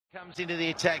Comes into the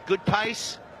attack, good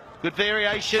pace, good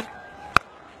variation,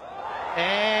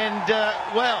 and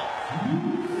well,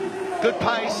 good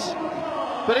pace,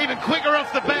 but even quicker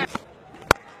off the bat.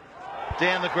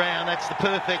 Down the ground, that's the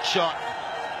perfect shot.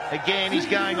 Again, he's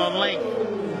going on length.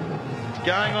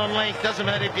 Going on length, doesn't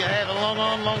matter if you have a long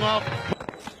on, long off.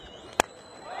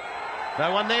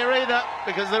 No one there either,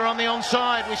 because they're on the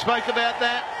onside. We spoke about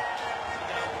that.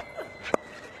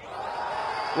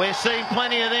 We're seeing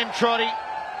plenty of them, Trotty.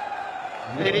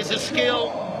 It is a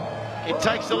skill. It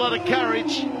takes a lot of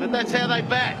courage, but that's how they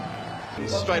bat.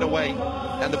 Straight away,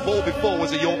 and the ball before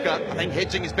was a Yorker. I think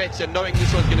hedging his bets and knowing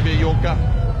this one's going to be a Yorker.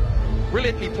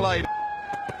 Brilliantly played.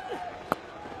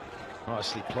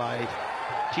 Nicely played.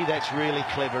 Gee, that's really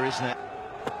clever, isn't it?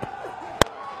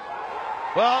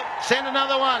 Well, send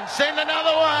another one. Send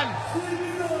another one.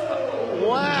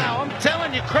 Wow, I'm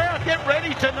telling you, crowd, get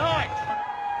ready tonight.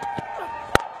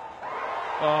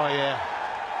 Oh, yeah.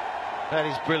 That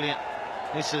is brilliant.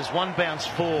 This is one bounce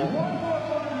four.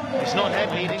 He's not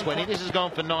happy. 20. This has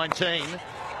gone for 19.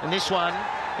 And this one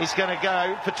is going to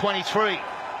go for 23.